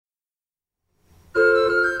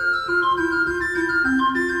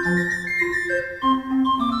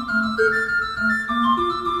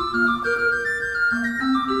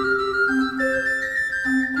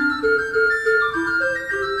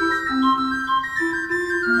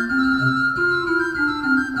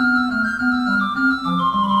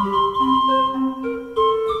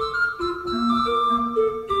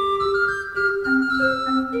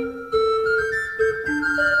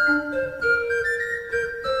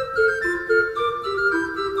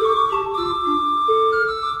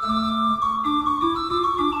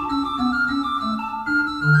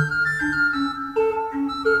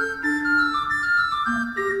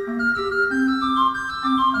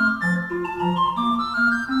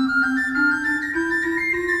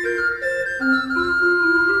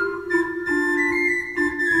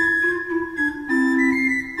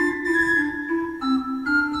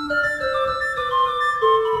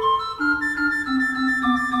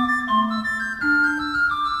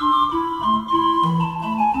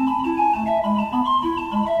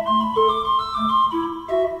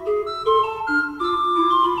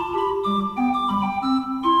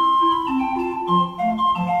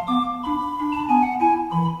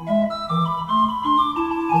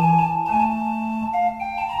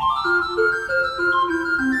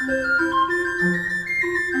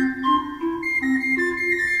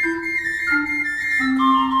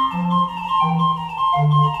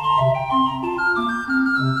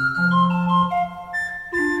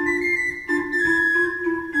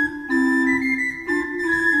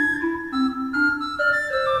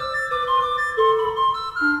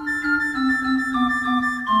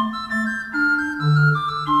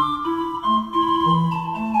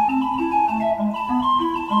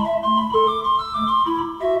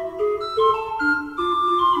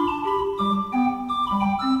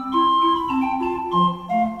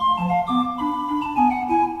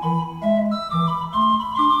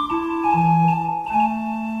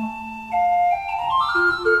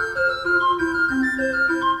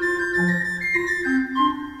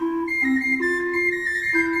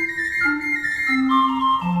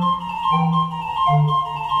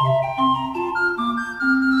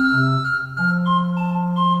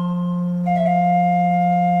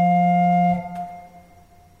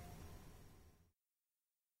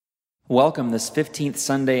Welcome this 15th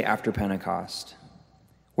Sunday after Pentecost.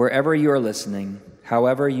 Wherever you are listening,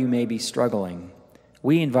 however you may be struggling,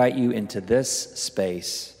 we invite you into this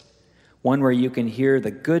space, one where you can hear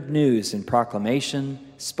the good news in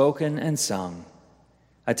proclamation, spoken and sung,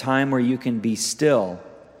 a time where you can be still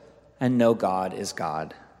and know God is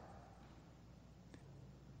God.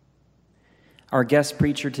 Our guest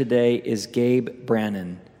preacher today is Gabe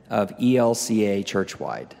Brannon of ELCA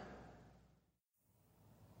Churchwide.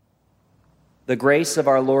 The grace of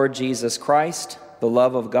our Lord Jesus Christ, the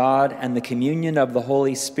love of God, and the communion of the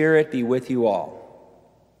Holy Spirit be with you all.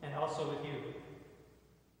 And also with you.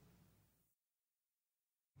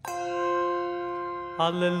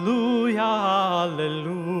 Alleluia,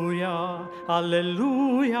 alleluia,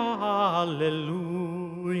 alleluia,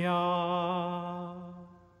 alleluia.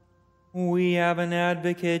 We have an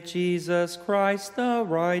advocate, Jesus Christ the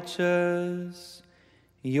righteous.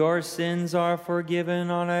 Your sins are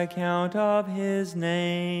forgiven on account of his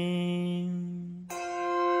name.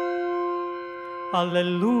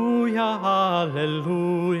 Alleluia,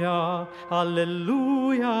 alleluia,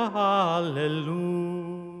 alleluia,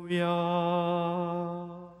 alleluia.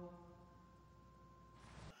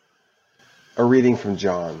 A reading from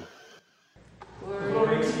John.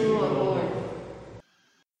 Glory to you, O Lord.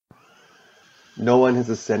 No one has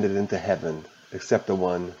ascended into heaven except the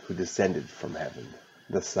one who descended from heaven,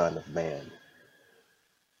 the Son of Man.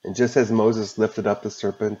 And just as Moses lifted up the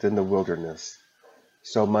serpent in the wilderness,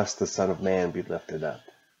 so must the Son of Man be lifted up,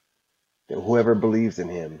 that whoever believes in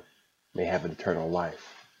him may have eternal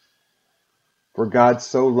life. For God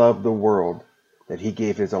so loved the world that he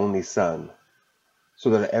gave his only Son, so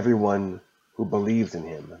that everyone who believes in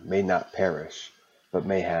him may not perish, but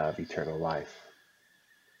may have eternal life.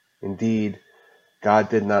 Indeed, God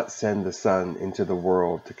did not send the Son into the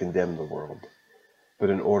world to condemn the world, but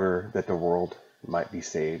in order that the world might be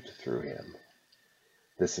saved through him.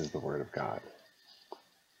 This is the word of God.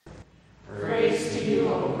 Praise to you,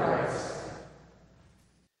 O Christ.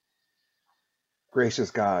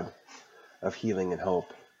 Gracious God of healing and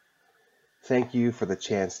hope, thank you for the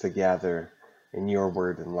chance to gather in your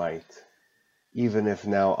word and light, even if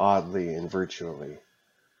now oddly and virtually,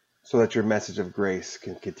 so that your message of grace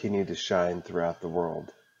can continue to shine throughout the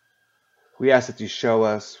world. We ask that you show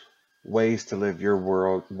us ways to live your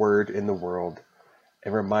word in the world,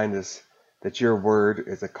 and remind us that your word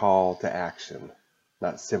is a call to action,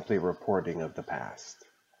 not simply reporting of the past.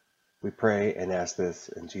 We pray and ask this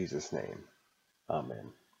in Jesus' name.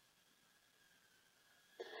 Amen.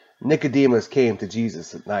 Nicodemus came to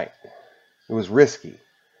Jesus at night. It was risky.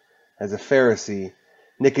 As a Pharisee,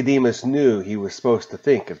 Nicodemus knew he was supposed to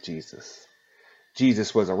think of Jesus.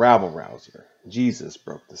 Jesus was a rabble-rouser. Jesus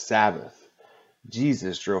broke the Sabbath.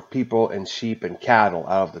 Jesus drove people and sheep and cattle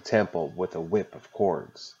out of the temple with a whip of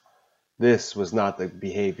cords. This was not the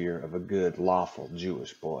behavior of a good, lawful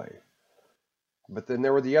Jewish boy. But then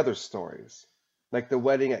there were the other stories, like the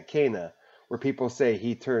wedding at Cana, where people say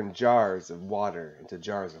he turned jars of water into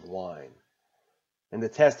jars of wine, and the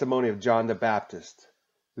testimony of John the Baptist,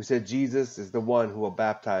 who said Jesus is the one who will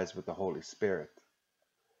baptize with the Holy Spirit.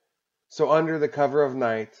 So under the cover of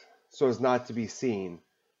night, so as not to be seen,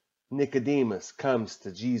 Nicodemus comes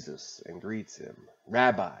to Jesus and greets him.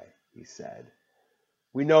 "Rabbi," he said,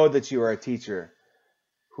 "we know that you are a teacher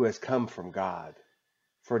who has come from God,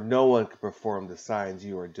 for no one could perform the signs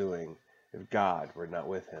you are doing if God were not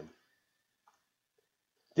with him."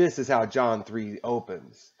 This is how John 3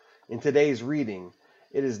 opens. In today's reading,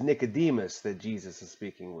 it is Nicodemus that Jesus is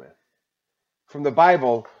speaking with. From the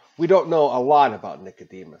Bible, we don't know a lot about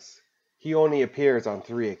Nicodemus. He only appears on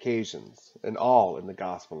 3 occasions, and all in the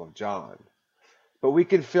Gospel of John. But we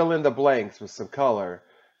can fill in the blanks with some color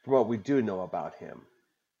from what we do know about him.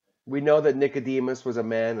 We know that Nicodemus was a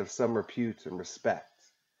man of some repute and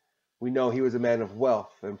respect. We know he was a man of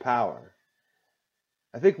wealth and power.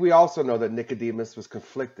 I think we also know that Nicodemus was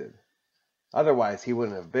conflicted. Otherwise, he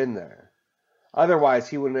wouldn't have been there. Otherwise,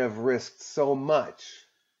 he wouldn't have risked so much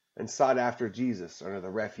and sought after Jesus under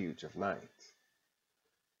the refuge of night.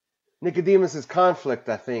 Nicodemus's conflict,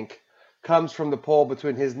 I think, comes from the pull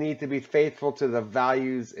between his need to be faithful to the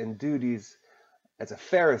values and duties as a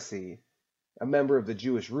Pharisee, a member of the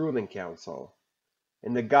Jewish ruling council,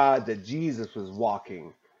 and the God that Jesus was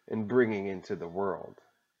walking and bringing into the world.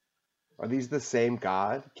 Are these the same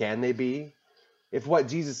God? Can they be? If what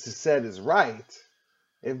Jesus has said is right,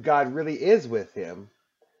 if God really is with him,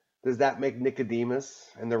 does that make Nicodemus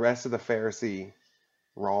and the rest of the Pharisee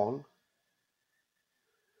wrong?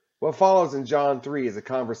 What follows in John 3 is a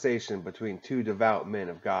conversation between 2 devout men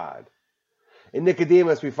of God. In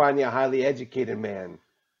Nicodemus, we find the highly educated man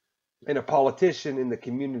and a politician in the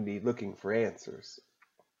community looking for answers.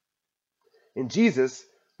 In Jesus,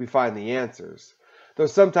 we find the answers, though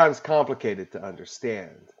sometimes complicated to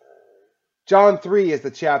understand. John 3 is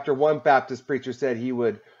the chapter one Baptist preacher said he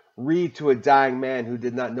would read to a dying man who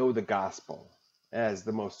did not know the gospel as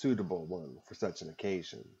the most suitable one for such an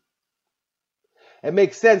occasion. It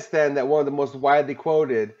makes sense then that one of the most widely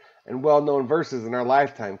quoted and well-known verses in our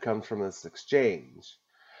lifetime comes from this exchange.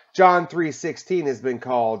 John 3:16 has been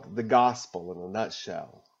called the gospel in a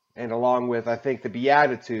nutshell, and along with, I think, the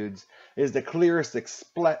Beatitudes, is the clearest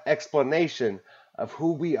explanation of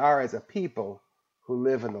who we are as a people who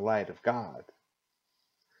live in the light of God.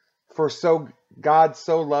 For God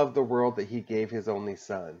so loved the world that he gave his only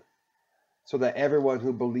Son, so that everyone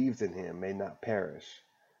who believes in him may not perish,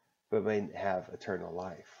 but may have eternal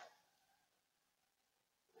life.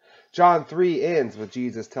 John 3 ends with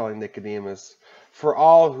Jesus telling Nicodemus, "For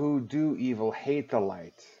all who do evil hate the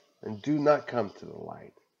light and do not come to the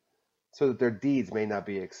light, so that their deeds may not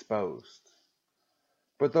be exposed.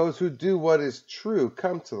 But those who do what is true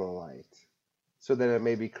come to the light, so that it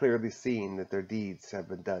may be clearly seen that their deeds have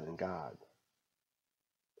been done in God."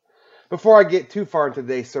 Before I get too far into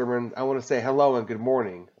today's sermon, I want to say hello and good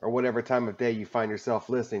morning, or whatever time of day you find yourself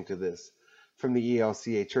listening to this, from the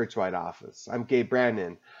ELCA Churchwide office. I'm Gabe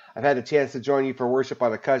Brandon. I've had a chance to join you for worship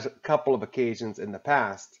on a couple of occasions in the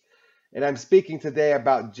past, and I'm speaking today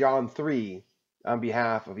about John 3 on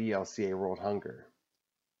behalf of ELCA World Hunger.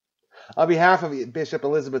 On behalf of Bishop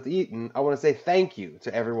Elizabeth Eaton, I want to say thank you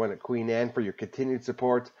to everyone at Queen Anne for your continued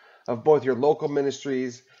support of both your local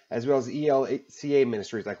ministries as well as ELCA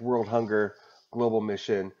ministries like World Hunger, Global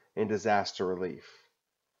Mission, and Disaster Relief.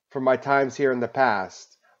 From my times here in the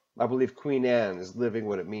past, I believe Queen Anne is living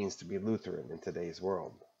what it means to be Lutheran in today's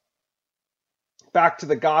world. Back to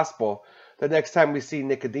the gospel, the next time we see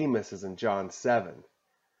Nicodemus is in John 7.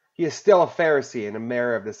 He is still a Pharisee and a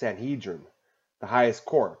mayor of the Sanhedrin, the highest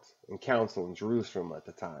court and council in Jerusalem at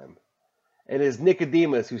the time. It is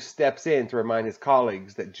Nicodemus who steps in to remind his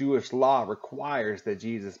colleagues that Jewish law requires that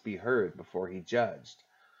Jesus be heard before he judged.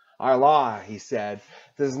 Our law, he said,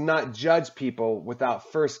 does not judge people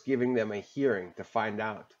without first giving them a hearing to find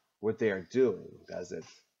out what they are doing, does it?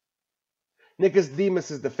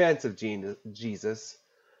 Nicodemus' defense of Jesus,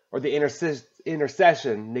 or the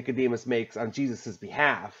intercession Nicodemus makes on Jesus'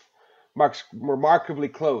 behalf, marks remarkably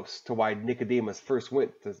close to why Nicodemus first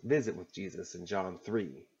went to visit with Jesus in John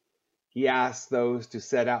 3. He asks those to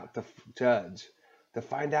set out to judge to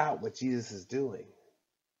find out what Jesus is doing.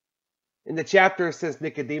 In the chapter since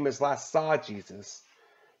Nicodemus last saw Jesus,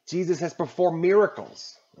 Jesus has performed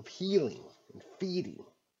miracles of healing and feeding.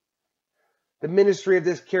 The ministry of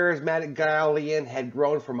this charismatic Galilean had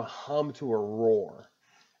grown from a hum to a roar,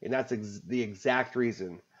 and that's the exact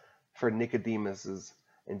reason for Nicodemus's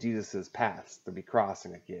and Jesus' paths to be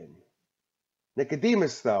crossing again.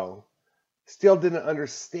 Nicodemus, though, still didn't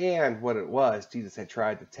understand what it was Jesus had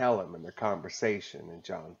tried to tell him in their conversation in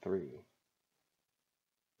John 3.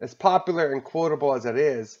 As popular and quotable as it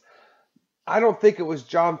is, I don't think it was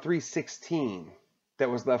John 3:16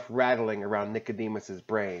 that was left rattling around Nicodemus'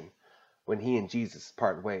 brain when he and Jesus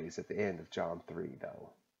part ways at the end of John 3,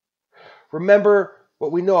 though. Remember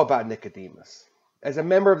what we know about Nicodemus. As a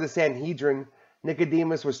member of the Sanhedrin,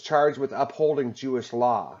 Nicodemus was charged with upholding Jewish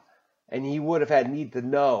law, and he would have had need to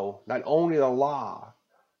know not only the law,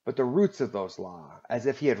 but the roots of those laws, as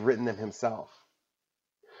if he had written them himself.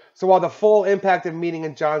 So while the full impact of meaning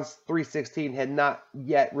in John 3:16 had not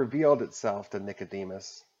yet revealed itself to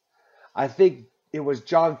Nicodemus, I think it was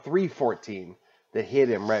John 3:14 that hit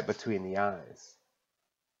him right between the eyes.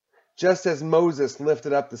 Just as Moses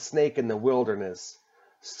lifted up the snake in the wilderness,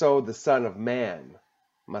 so the Son of Man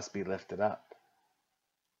must be lifted up.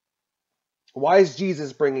 Why is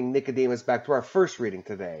Jesus bringing Nicodemus back to our first reading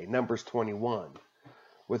today, Numbers 21,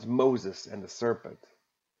 with Moses and the serpent?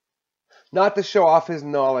 Not to show off his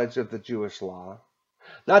knowledge of the Jewish law,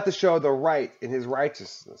 not to show the right in his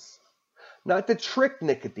righteousness, not to trick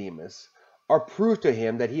Nicodemus or prove to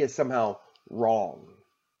him that he is somehow wrong.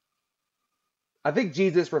 I think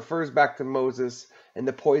Jesus refers back to Moses and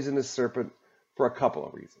the poisonous serpent for a couple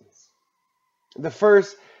of reasons. The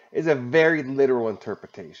first is a very literal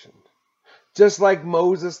interpretation. Just like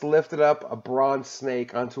Moses lifted up a bronze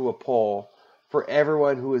snake onto a pole, for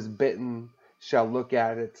everyone who is bitten shall look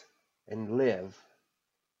at it and live,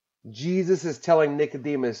 Jesus is telling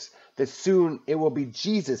Nicodemus that soon it will be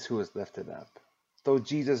Jesus who is lifted up, though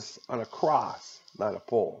Jesus on a cross, not a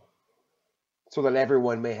pole, so that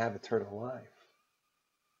everyone may have eternal life.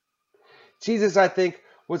 Jesus, I think,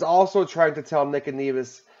 was also trying to tell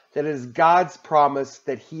Nicodemus that it is God's promise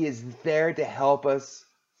that he is there to help us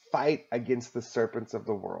fight against the serpents of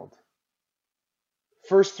the world.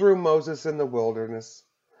 First through Moses in the wilderness,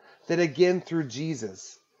 then again through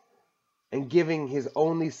Jesus and giving his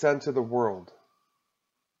only Son to the world,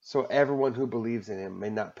 so everyone who believes in him may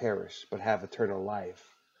not perish, but have eternal life.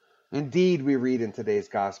 Indeed, we read in today's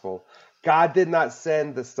gospel, God did not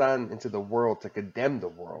send the Son into the world to condemn the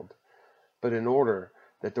world, but in order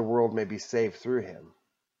that the world may be saved through him.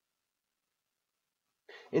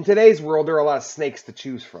 In today's world, there are a lot of snakes to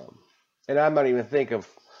choose from. And I'm not even thinking of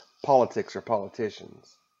politics or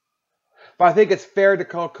politicians. But I think it's fair to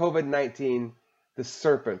call COVID-19 the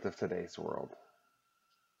serpent of today's world.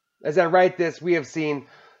 As I write this, we have seen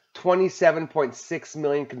 27.6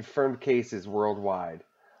 million confirmed cases worldwide,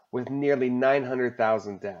 with nearly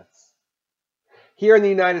 900,000 deaths. Here in the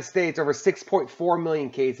United States, over 6.4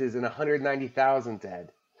 million cases and 190,000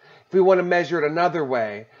 dead. If we want to measure it another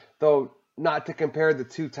way, though not to compare the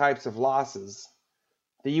two types of losses,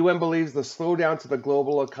 the UN believes the slowdown to the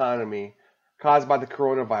global economy caused by the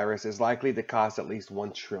coronavirus is likely to cost at least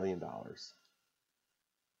 $1 trillion.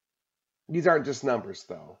 These aren't just numbers,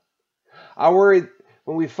 though. I worry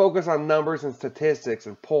when we focus on numbers and statistics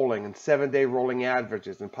and polling and 7-day rolling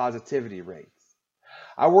averages and positivity rates.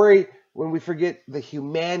 I worry when we forget the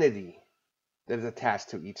humanity that is attached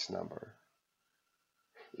to each number.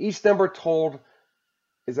 Each number told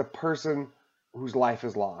is a person whose life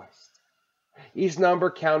is lost. Each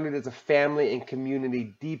number counted as a family and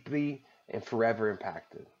community deeply and forever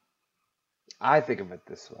impacted. I think of it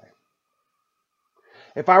this way.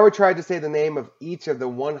 If I were trying to say the name of each of the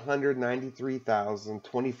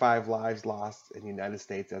 193,025 lives lost in the United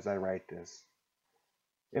States as I write this,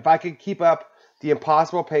 if I could keep up the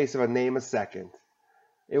impossible pace of a name a second,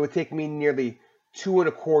 it would take me nearly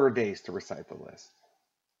 2.25 days to recite the list.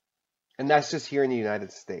 And that's just here in the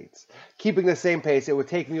United States. Keeping the same pace, it would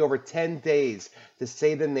take me over 10 days to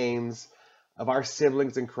say the names of our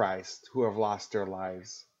siblings in Christ who have lost their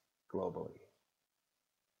lives globally.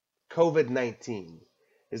 COVID-19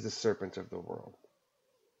 is the serpent of the world.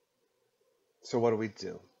 So what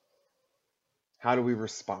do? How do we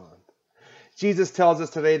respond? Jesus tells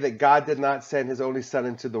us today that God did not send his only Son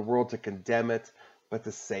into the world to condemn it, but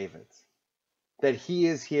to save it. That he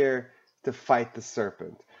is here to fight the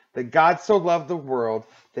serpent. That God so loved the world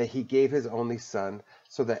that he gave his only Son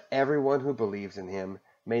so that everyone who believes in him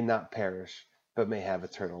may not perish, but may have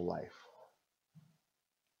eternal life.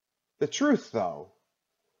 The truth, though,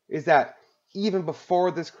 is that even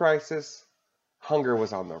before this crisis, hunger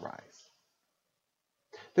was on the rise.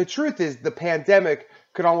 The truth is the pandemic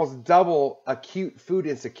could almost double acute food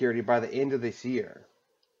insecurity by the end of this year.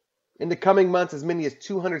 In the coming months, as many as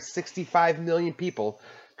 265 million people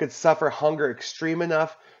could suffer hunger extreme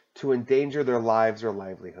enough to endanger their lives or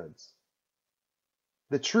livelihoods.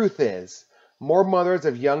 The truth is, more mothers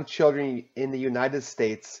of young children in the United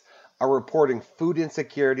States are reporting food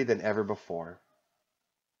insecurity than ever before.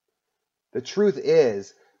 The truth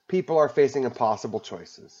is, people are facing impossible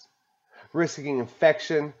choices, risking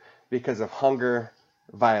infection because of hunger,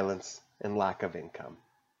 violence, and lack of income.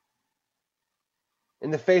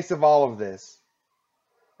 In the face of all of this,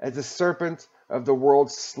 as the serpent of the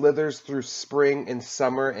world slithers through spring and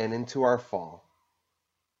summer and into our fall,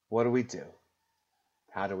 what do?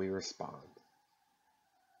 How do we respond?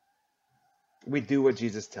 We do what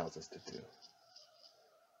Jesus tells us to do.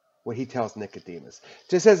 What he tells Nicodemus.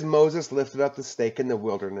 Just as Moses lifted up the stake in the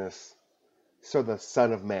wilderness, so the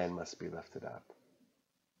Son of Man must be lifted up.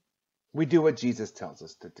 We do what Jesus tells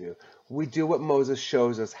us to do. We do what Moses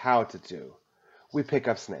shows us how to do. We pick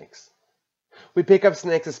up snakes. We pick up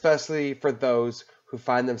snakes especially for those who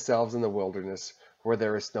find themselves in the wilderness where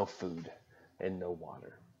there is no food and no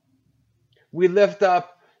water. We lift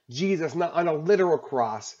up Jesus not on a literal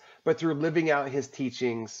cross, but through living out his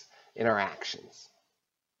teachings in our actions.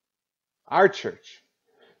 Our church,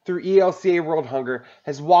 through ELCA World Hunger,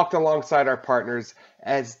 has walked alongside our partners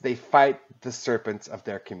as they fight the serpents of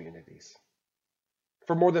their communities.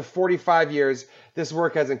 For more than 45 years, this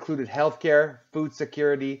work has included healthcare, food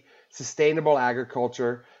security, sustainable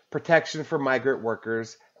agriculture, protection for migrant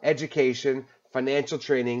workers, education, financial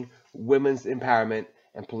training, women's empowerment,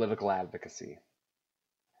 and political advocacy.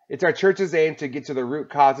 It's our church's aim to get to the root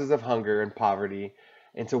causes of hunger and poverty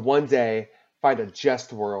and to one day find a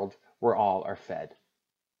just world where all are fed.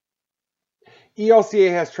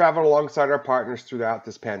 ELCA has traveled alongside our partners throughout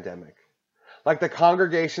this pandemic. Like the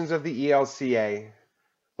congregations of the ELCA,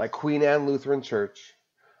 like Queen Anne Lutheran Church,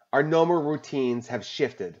 our normal routines have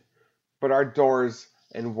shifted, but our doors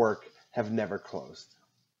and work have never closed.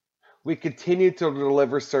 We continue to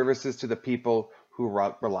deliver services to the people who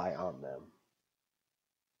rely on them.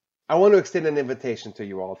 I want to extend an invitation to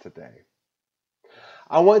you all today.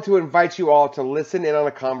 I want to invite you all to listen in on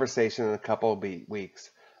a conversation in a couple of weeks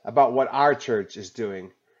about what our church is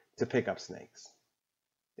doing to pick up snakes.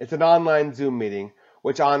 It's an online Zoom meeting,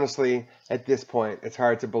 which honestly, at this point, it's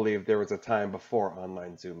hard to believe there was a time before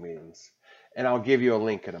online Zoom meetings. And I'll give you a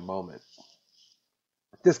link in a moment.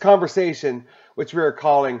 This conversation, which we are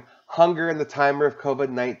calling Hunger in the Timer of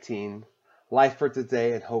COVID-19, Life for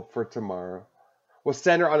Today and Hope for Tomorrow, will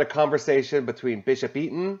center on a conversation between Bishop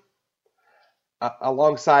Eaton,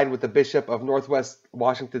 alongside with the Bishop of Northwest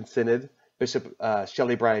Washington Synod, Bishop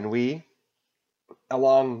Shelley Bryan Wee,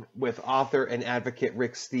 along with author and advocate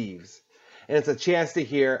Rick Steves. And it's a chance to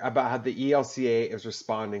hear about how the ELCA is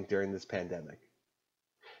responding during this pandemic.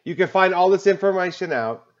 You can find all this information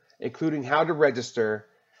out, including how to register,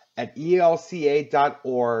 at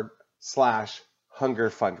elca.org/hunger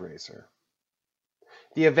fundraiser.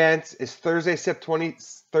 The event is Thursday,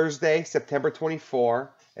 September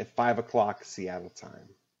 24 at 5 o'clock Seattle time.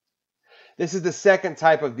 This is the second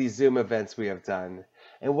type of these Zoom events we have done,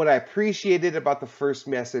 and what I appreciated about the first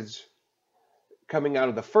message coming out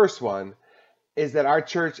of the first one is that our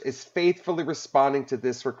church is faithfully responding to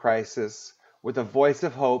this crisis with a voice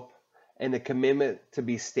of hope and a commitment to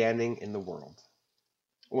be standing in the world.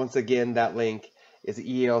 Once again, that link is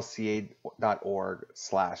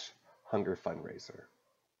elca.org/hunger fundraiser.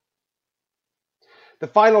 The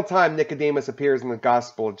final time Nicodemus appears in the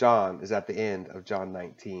Gospel of John is at the end of John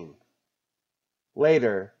 19.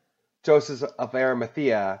 Later, Joseph of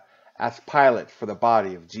Arimathea asked Pilate for the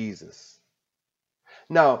body of Jesus.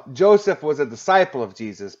 Now, Joseph was a disciple of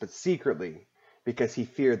Jesus, but secretly, because he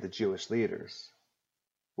feared the Jewish leaders.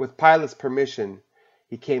 With Pilate's permission,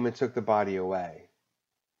 he came and took the body away.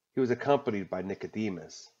 He was accompanied by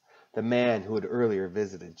Nicodemus, the man who had earlier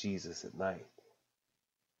visited Jesus at night.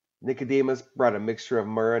 Nicodemus brought a mixture of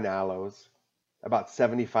myrrh and aloes, about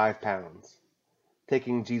 75 pounds.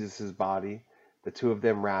 Taking Jesus' body, the two of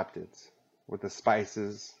them wrapped it with the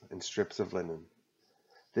spices and strips of linen.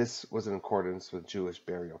 This was in accordance with Jewish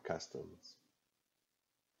burial customs.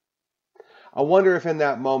 I wonder if in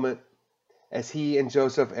that moment, as he and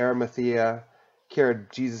Joseph of Arimathea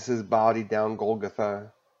carried Jesus' body down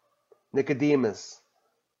Golgotha, Nicodemus,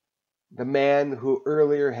 the man who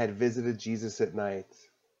earlier had visited Jesus at night,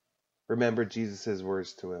 remembered Jesus'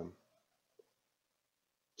 words to him.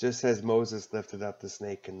 Just as Moses lifted up the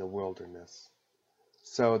snake in the wilderness,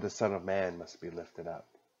 so the Son of Man must be lifted up.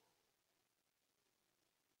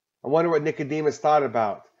 I wonder what Nicodemus thought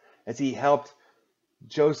about as he helped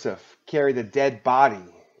Joseph carry the dead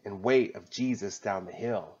body and weight of Jesus down the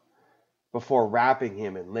hill before wrapping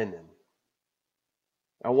him in linen.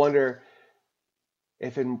 I wonder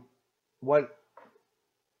if in what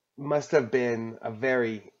must have been a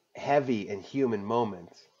very heavy and human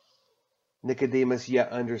moment, Nicodemus yet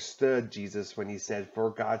understood Jesus when he said, "For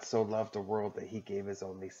God so loved the world that he gave his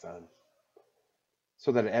only Son,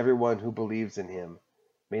 so that everyone who believes in him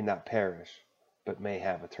may not perish, but may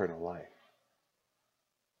have eternal life."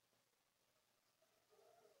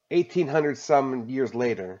 1800 some years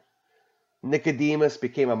later, Nicodemus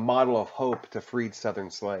became a model of hope to freed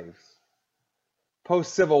Southern slaves.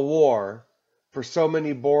 Post-Civil War, for so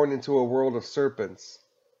many born into a world of serpents,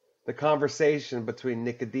 the conversation between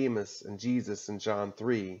Nicodemus and Jesus in John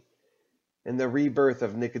 3, and the rebirth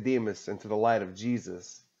of Nicodemus into the light of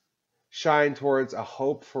Jesus, shine towards a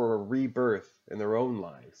hope for a rebirth in their own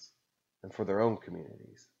lives and for their own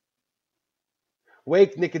communities.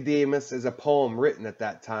 Wake Nicodemus is a poem written at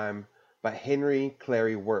that time by Henry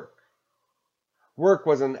Clary Work. Work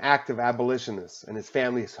was an active abolitionist, and his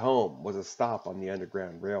family's home was a stop on the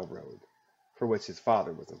Underground Railroad, for which his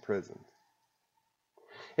father was imprisoned.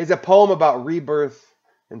 It's a poem about rebirth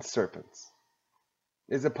and serpents.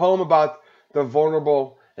 It's a poem about the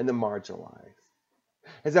vulnerable and the marginalized.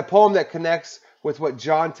 It's a poem that connects with what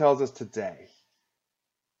John tells us today,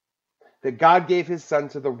 that God gave his Son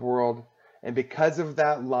to the world, and because of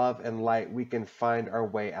that love and light, we can find our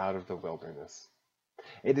way out of the wilderness.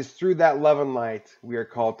 It is through that love and light we are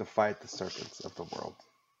called to fight the serpents of the world.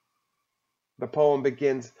 The poem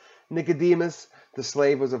begins, Nicodemus, the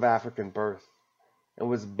slave, was of African birth and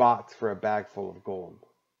was bought for a bag full of gold.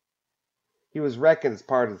 He was reckoned as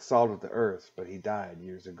part of the salt of the earth, but he died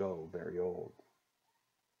years ago, very old.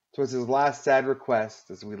 'Twas his last sad request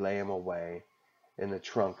as we lay him away in the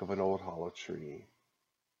trunk of an old hollow tree.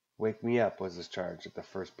 Wake me up was his charge at the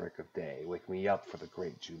first break of day. Wake me up for the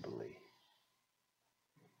great jubilee.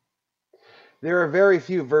 There are very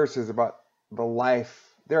few verses about the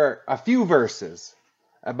life. There are a few verses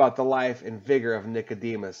about the life and vigor of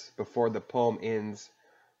Nicodemus before the poem ends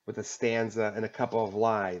with a stanza and a couple of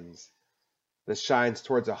lines that shines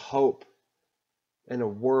towards a hope in a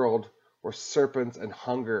world where serpents and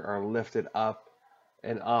hunger are lifted up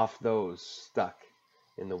and off those stuck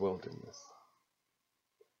in the wilderness.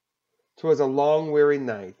 'Twas a long, weary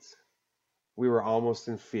night. We were almost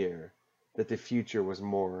in fear that the future was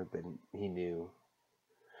more than he knew.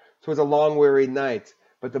 'Twas a long, weary night,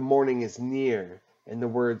 but the morning is near, and the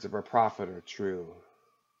words of our prophet are true.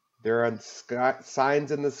 There are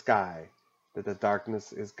signs in the sky that the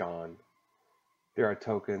darkness is gone. There are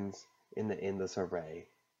tokens in the endless array.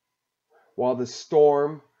 While the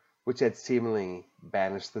storm, which had seemingly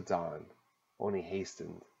banished the dawn, only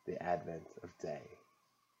hastened the advent of day.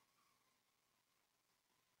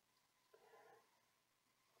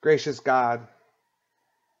 Gracious God,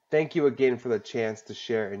 thank you again for the chance to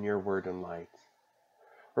share in your word and light.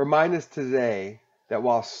 Remind us today that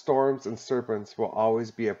while storms and serpents will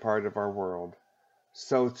always be a part of our world,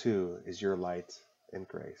 so too is your light and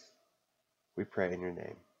grace. We pray in your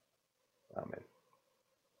name. Amen.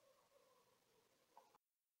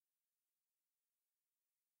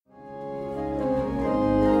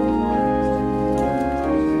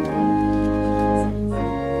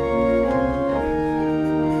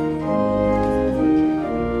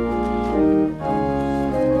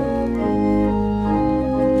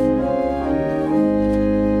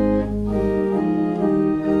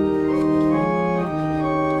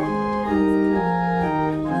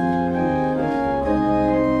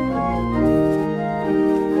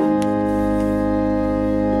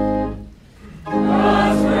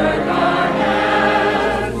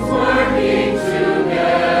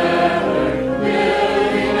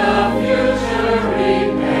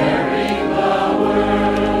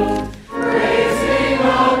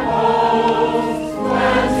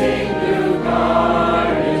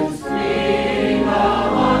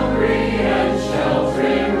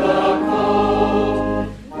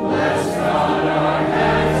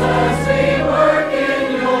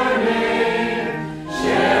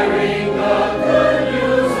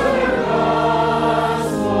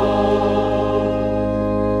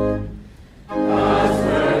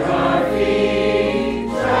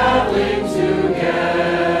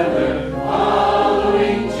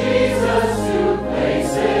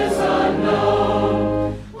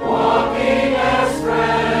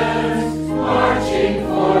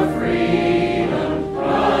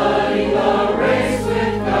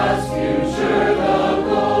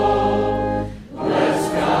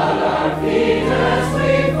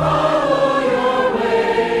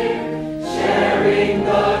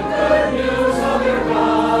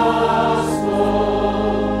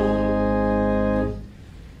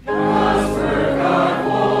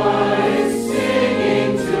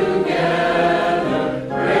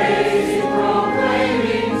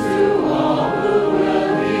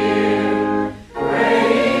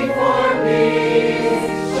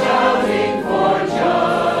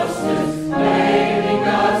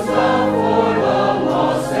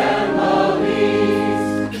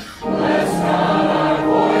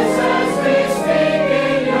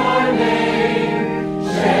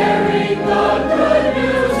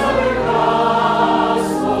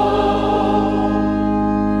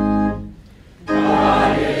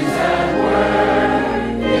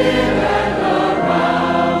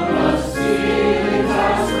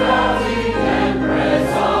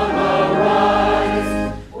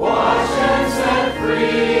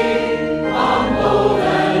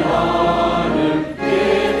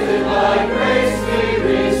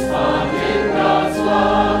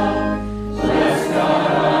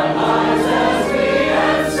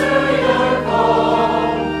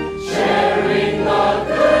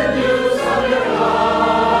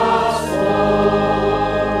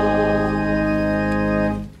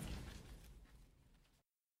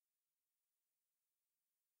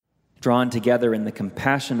 Drawn together in the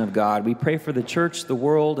compassion of God, we pray for the church, the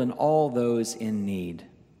world, and all those in need.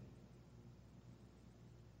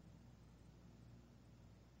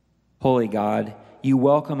 Holy God, you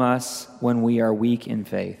welcome us when we are weak in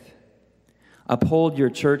faith. Uphold your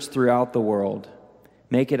church throughout the world.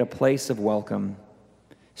 Make it a place of welcome.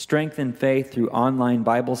 Strengthen faith through online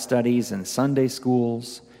Bible studies and Sunday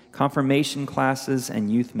schools, confirmation classes,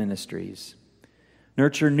 and youth ministries.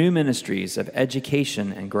 Nurture new ministries of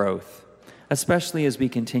education and growth, especially as we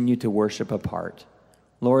continue to worship apart.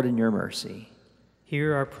 Lord, in your mercy.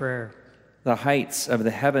 Hear our prayer. The heights of the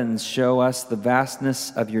heavens show us the vastness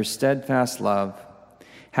of your steadfast love.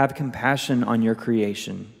 Have compassion on your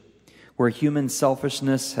creation. Where human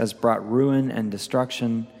selfishness has brought ruin and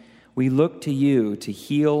destruction, we look to you to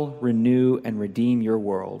heal, renew, and redeem your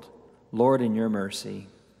world. Lord, in your mercy.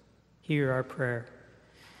 Hear our prayer.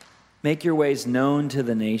 Make your ways known to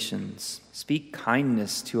the nations. Speak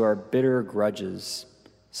kindness to our bitter grudges.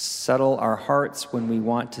 Settle our hearts when we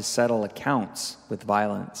want to settle accounts with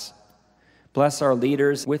violence. Bless our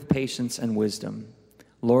leaders with patience and wisdom.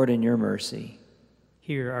 Lord, in your mercy,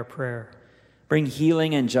 Hear our prayer. bring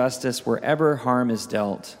healing and justice wherever harm is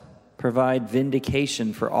dealt. Provide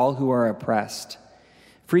vindication for all who are oppressed.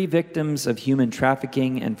 Free victims of human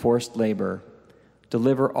trafficking and forced labor.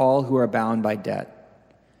 Deliver all who are bound by debt.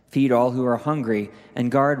 Feed all who are hungry,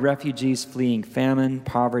 and guard refugees fleeing famine,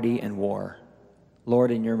 poverty, and war.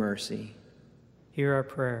 Lord, in your mercy, Hear our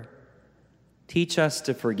prayer. teach us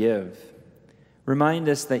to forgive. Remind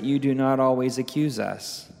us that you do not always accuse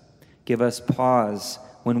us. Give us pause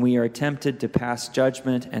when we are tempted to pass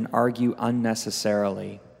judgment and argue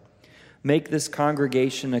unnecessarily. Make this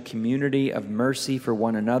congregation a community of mercy for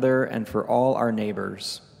one another and for all our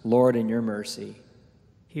neighbors. Lord, in your mercy.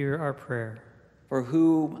 Hear our prayer. For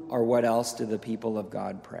who or what else do the people of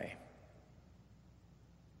God pray?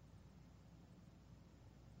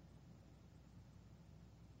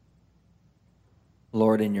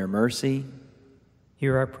 Lord, in your mercy.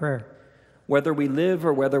 Hear our prayer. Whether we live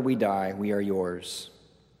or whether we die, we are yours.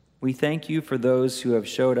 We thank you for those who have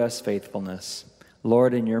showed us faithfulness.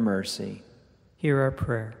 Lord, in your mercy. Hear our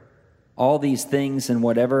prayer. All these things and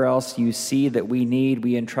whatever else you see that we need,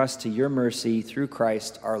 we entrust to your mercy through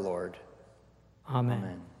Christ our Lord.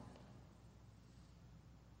 Amen.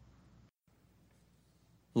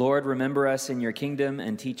 Lord, remember us in your kingdom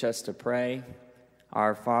and teach us to pray.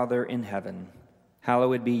 Our Father in heaven,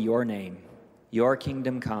 hallowed be your name. Your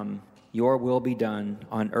kingdom come, your will be done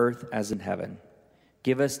on earth as in heaven.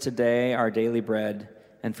 Give us today our daily bread,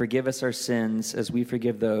 and forgive us our sins as we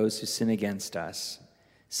forgive those who sin against us.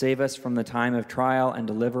 Save us from the time of trial and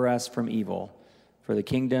deliver us from evil. For the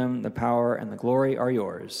kingdom, the power, and the glory are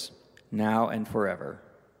yours, now and forever.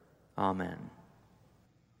 Amen.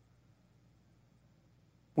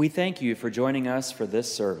 We thank you for joining us for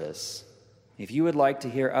this service. If you would like to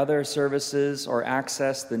hear other services or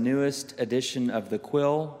access the newest edition of The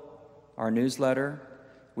Quill, our newsletter,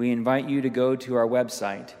 we invite you to go to our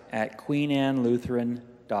website at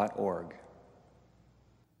queenannelutheran.org.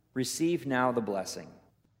 Receive now the blessing.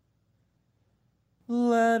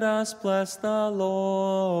 Let us bless the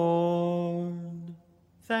Lord.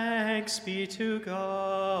 Thanks be to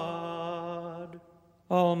God.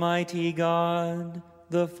 Almighty God,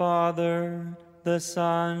 the Father, the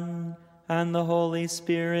Son, and the Holy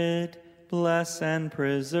Spirit, bless and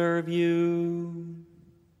preserve you.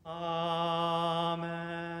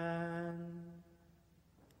 Amen.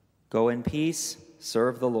 Go in peace,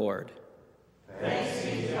 serve the Lord. Thanks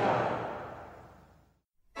be to God.